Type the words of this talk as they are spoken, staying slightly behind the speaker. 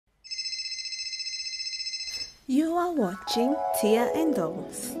You are watching Tia and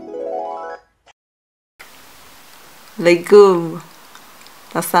Dolls. Legume.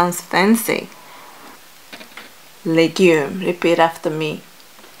 That sounds fancy. Legume. Repeat after me.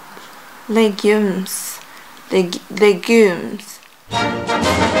 Legumes. Legumes.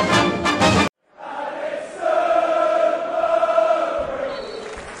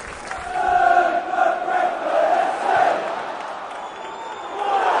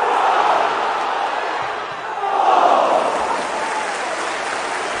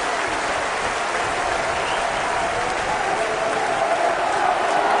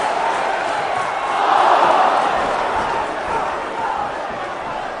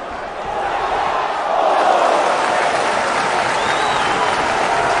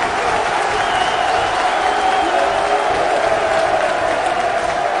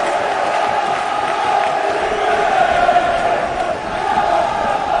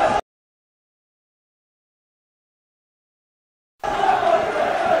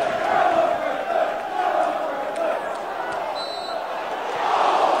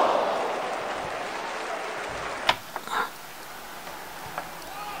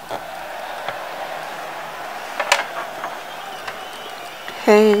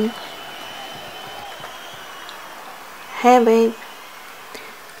 Hey. Hey babe.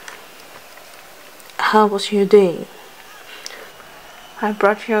 How was your day? I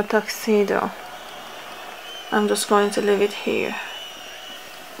brought you a tuxedo. I'm just going to leave it here.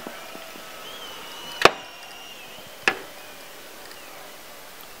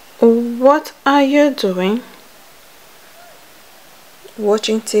 What are you doing?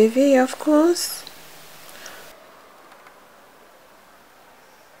 Watching TV, of course.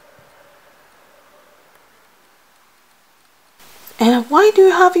 And why do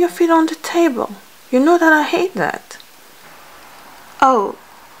you have your feet on the table? You know that I hate that. Oh,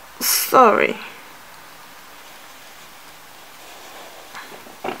 sorry.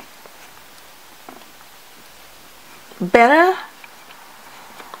 Better?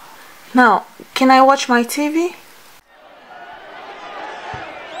 Now, can I watch my TV?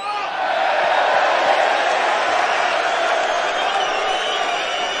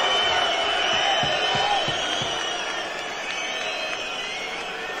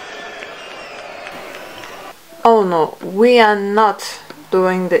 Oh no, we are not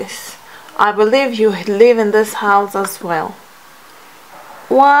doing this. I believe you live in this house as well.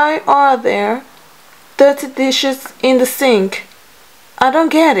 Why are there dirty dishes in the sink? I don't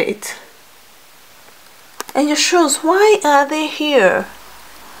get it. And your shoes, why are they here?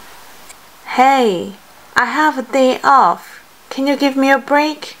 Hey, I have a day off. Can you give me a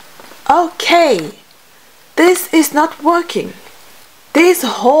break? Okay, this is not working. This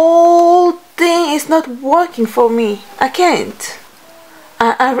whole thing is not working for me. I can't.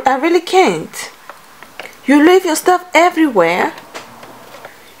 I really can't. You leave your stuff everywhere.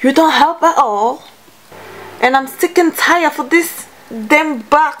 You don't help at all. And I'm sick and tired for these damn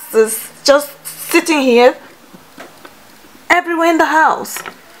boxes just sitting here everywhere in the house.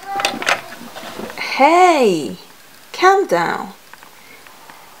 Hey, calm down.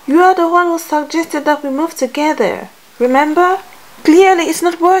 You are the one who suggested that we move together. Remember? Clearly it's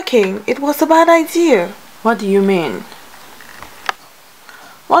not working. It was a bad idea. What do you mean?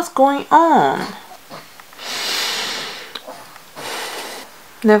 What's going on?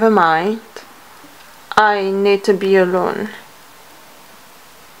 Never mind. I need to be alone.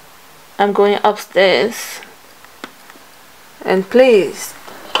 I'm going upstairs. And please,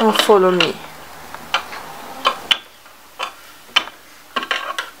 don't follow me.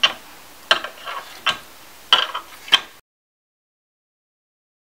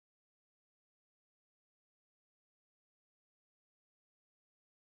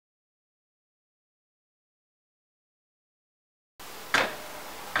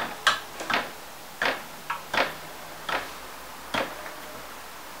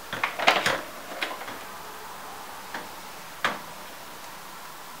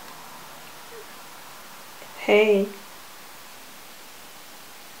 Hey.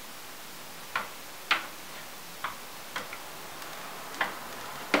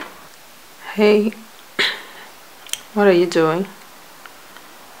 Hey. What are you doing?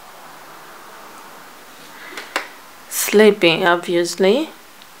 Sleeping, obviously.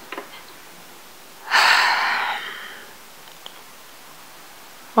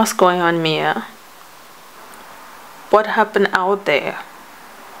 What's going on, Mia? What happened out there?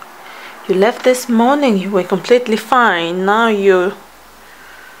 You left this morning, you were completely fine. Now you're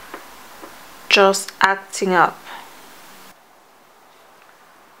just acting up.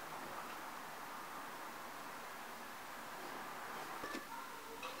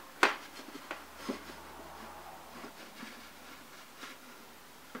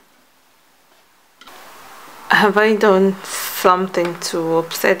 Have I done something to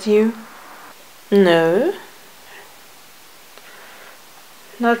upset you? No,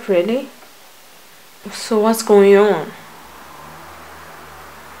 not really. So what's going on?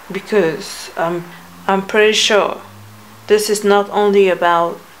 Because I'm pretty sure this is not only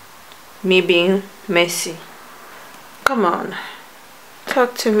about me being messy. Come on,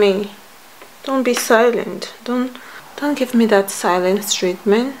 talk to me. Don't be silent. Don't give me that silence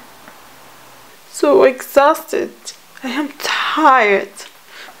treatment. So exhausted. I am tired.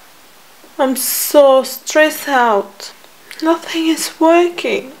 I'm so stressed out. Nothing is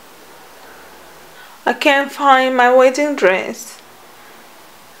working. I can't find my wedding dress.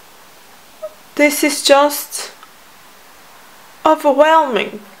 This is just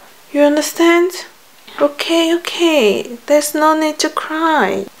overwhelming. You understand? Okay. There's no need to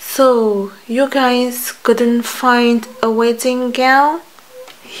cry. So, you guys couldn't find a wedding gown?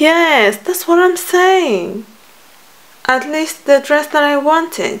 Yes, that's what I'm saying. At least the dress that I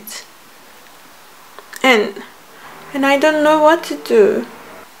wanted. And I don't know what to do.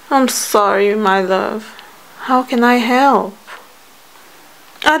 I'm sorry, my love. How can I help?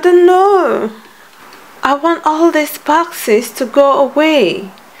 I don't know. I want all these boxes to go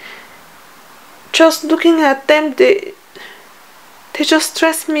away. Just looking at them, they just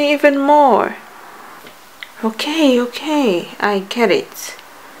stress me even more. Okay, I get it.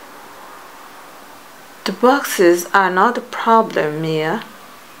 The boxes are not a problem, Mia.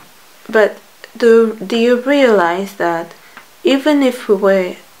 But do you realize that even if we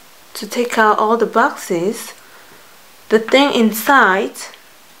were to take out all the boxes, the thing inside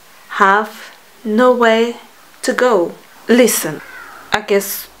have nowhere to go? Listen, I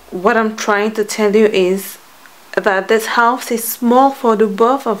guess what I'm trying to tell you is that this house is small for the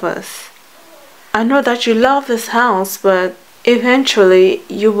both of us. I know that you love this house, but eventually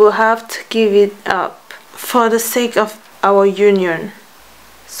you will have to give it up for the sake of our union.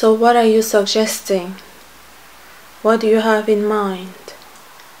 So what are you suggesting? What do you have in mind?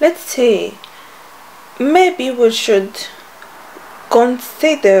 Let's see. Maybe we should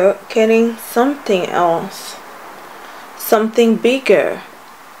consider getting something else. Something bigger.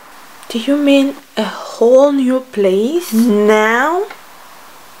 Do you mean a whole new place? Now?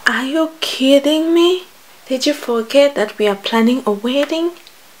 Are you kidding me? Did you forget that we are planning a wedding?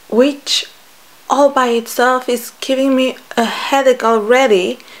 Which all by itself is giving me a headache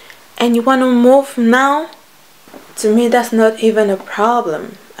already, and you want to move now? To me, that's not even a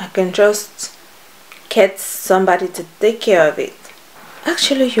problem. I can just get somebody to take care of it.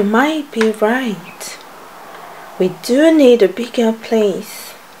 Actually, you might be right. We do need a bigger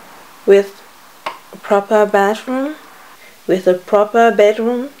place with a proper bathroom, with a proper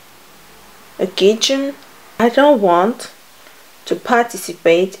bedroom, a kitchen. I don't want to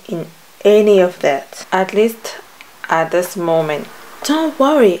participate in any of that, at least at this moment. Don't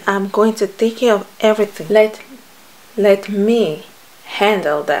worry, I'm going to take care of everything. Let me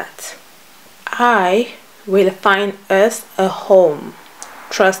handle that. I will find us a home.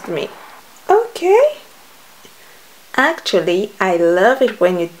 Trust me. Okay. Actually, I love it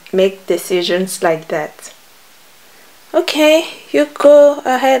when you make decisions like that. Okay, you go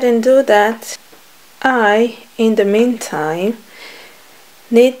ahead and do that. I, in the meantime,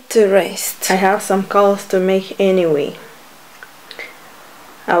 need to rest. I have some calls to make anyway.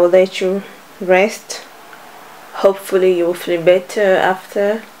 I will let you rest. Hopefully you will feel better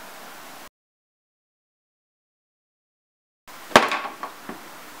after.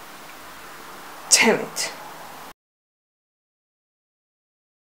 Damn it.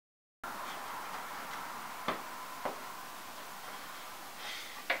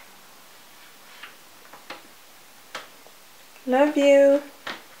 Love you.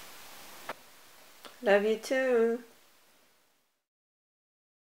 Love you too.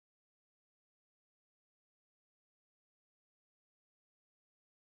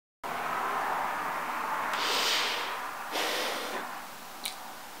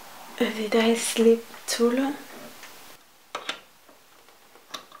 Did I sleep too long?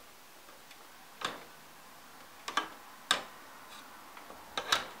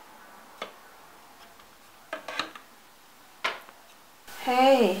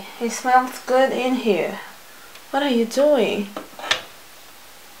 Hey, it smells good in here. What are you doing?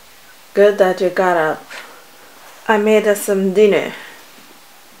 Good that you got up. I made us some dinner.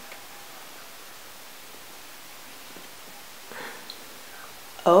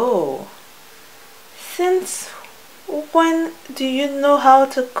 Oh, since when do you know how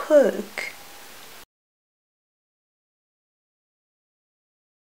to cook?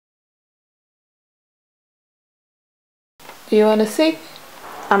 Do you want to see?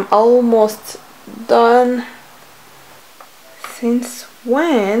 I'm almost done. Since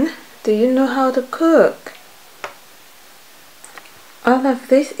when do you know how to cook? All of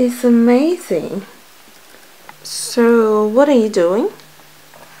this is amazing. So, what are you doing?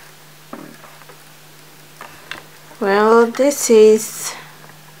 Well, this is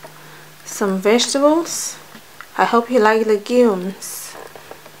some vegetables. I hope you like legumes.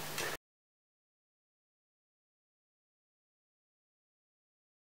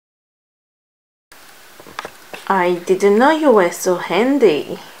 I didn't know you were so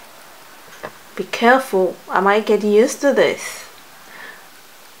handy. Be careful, I might get used to this.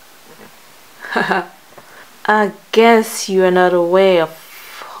 I guess you are not aware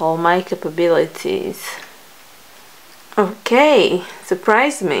of all my capabilities. Okay,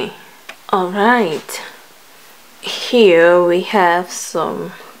 surprise me. Alright, here we have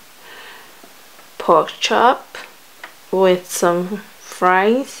some pork chop with some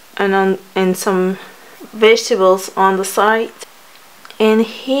fries and some vegetables on the side. And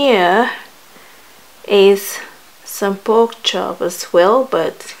here is some pork chop as well,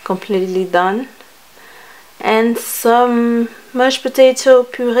 but completely done, and some mashed potato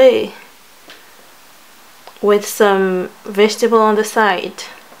puree with some vegetable on the side.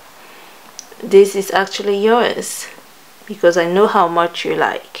 This is actually yours because I know how much you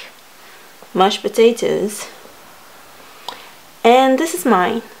like mashed potatoes, and this is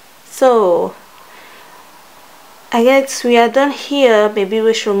mine. So I guess we are done here. Maybe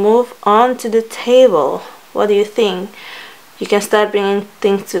we should move on to the table. What do you think? You can start bringing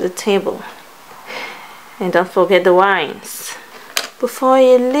things to the table. And don't forget the wines. Before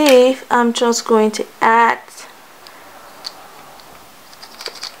you leave, I'm just going to add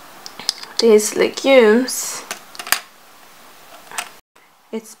these legumes.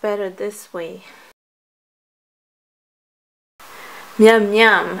 It's better this way. Yum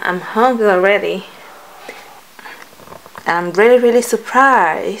yum, I'm hungry already. I'm really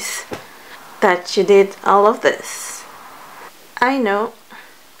surprised that you did all of this. I know,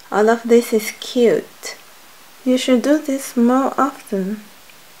 all of this is cute. You should do this more often.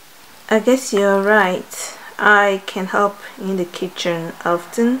 I guess you're right. I can help in the kitchen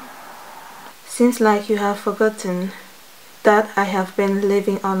often. Seems like you have forgotten that I have been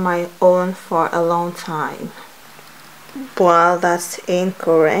living on my own for a long time. Well, that's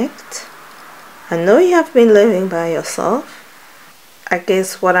incorrect. I know you have been living by yourself. I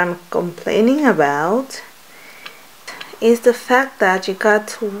guess what I'm complaining about is the fact that you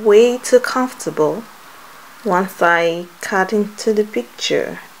got way too comfortable once I cut into the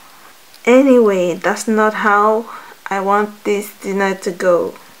picture. Anyway, that's not how I want this dinner to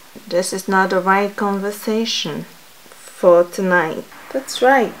go. This is not the right conversation for tonight. That's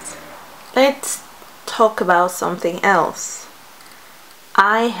right. Let's talk about something else.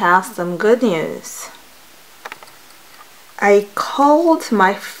 I have some good news. I called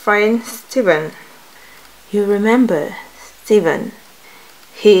my friend Steven. You remember Steven?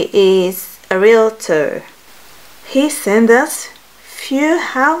 He is a realtor. He sent us few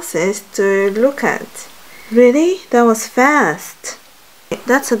houses to look at. Really? That was fast.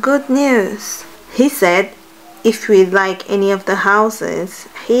 That's a good news. He said if we like any of the houses,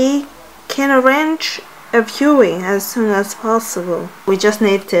 he can arrange a viewing as soon as possible. We just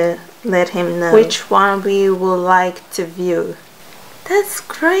need to let him know which one we would like to view. That's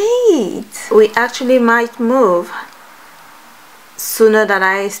great. We actually might move sooner than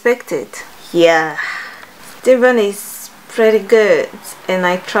I expected. Yeah, Steven is pretty good and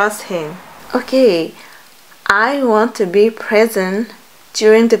I trust him. Okay, I want to be present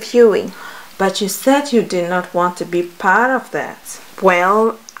during the viewing. But you said you did not want to be part of that.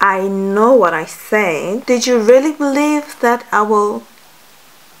 Well, I know what I said. Did you really believe that I will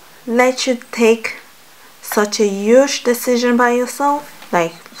let you take such a huge decision by yourself?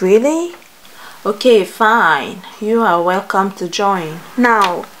 Like, really? Okay, fine. You are welcome to join.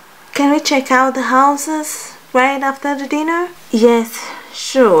 Now, can we check out the houses right after the dinner? Yes,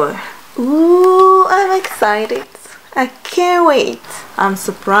 sure. Ooh, I'm excited. I can't wait. I'm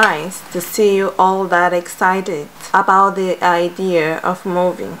surprised to see you all that excited about the idea of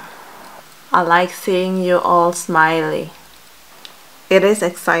moving. I like seeing you all smiley. It is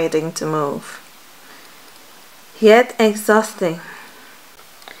exciting to move, yet exhausting.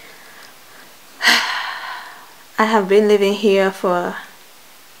 I have been living here for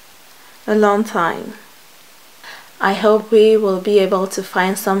a long time. I hope we will be able to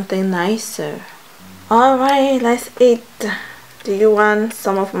find something nicer. Alright, let's eat. Do you want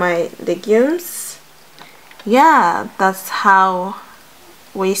some of my legumes? Yeah, that's how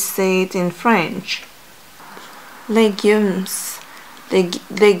we say it in French. Legumes.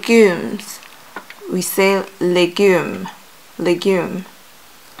 Legumes. We say legume. legume.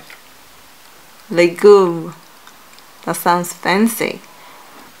 Legume. That sounds fancy.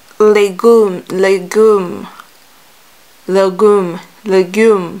 Legume, legume, legume,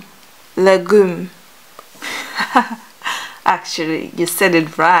 legume, legume. Actually, you said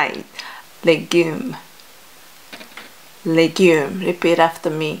it right. Legume. Legume. Repeat after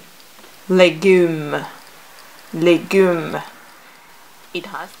me. Legume. Legume. It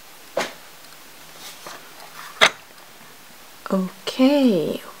has.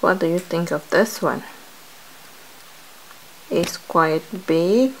 Okay, what do you think of this one? It's quite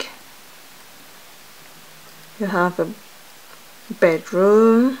big. You have a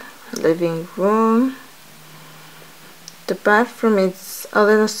bedroom, living room. The bathroom is a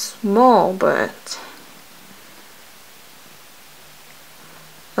little small, but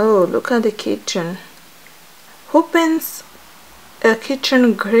oh, look at the kitchen. Who paints a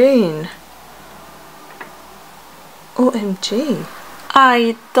kitchen green? OMG.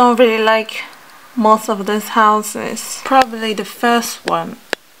 I don't really like most of these houses. Probably the first one.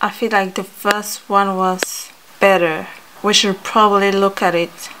 I feel like the first one was better. We should probably look at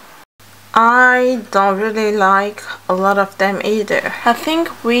it. I don't really like a lot of them either. I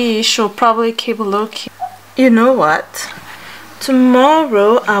think we should probably keep looking. You know what?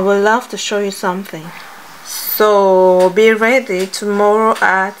 Tomorrow I would love to show you something. So be ready tomorrow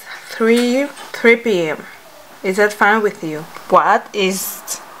at 3 p.m. Is that fine with you? What? Is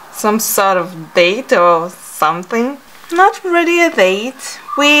some sort of date or something? Not really a date.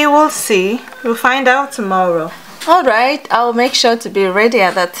 We will see. We'll find out tomorrow. Alright, I'll make sure to be ready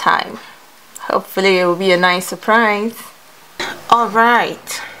at that time. Hopefully it will be a nice surprise.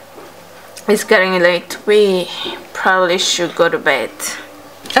 Alright. It's getting late. We probably should go to bed.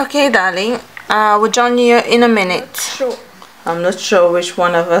 Okay, darling. We'll join you in a minute. Sure. I'm not sure which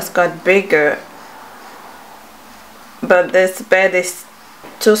one of us got bigger. But this bed is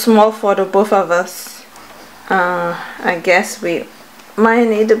too small for the both of us. I guess we might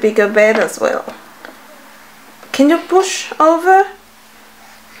need a bigger bed as well. Can you push over?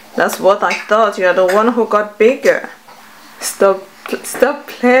 That's what I thought. You're the one who got bigger. Stop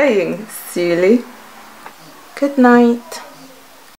playing, silly. Good night.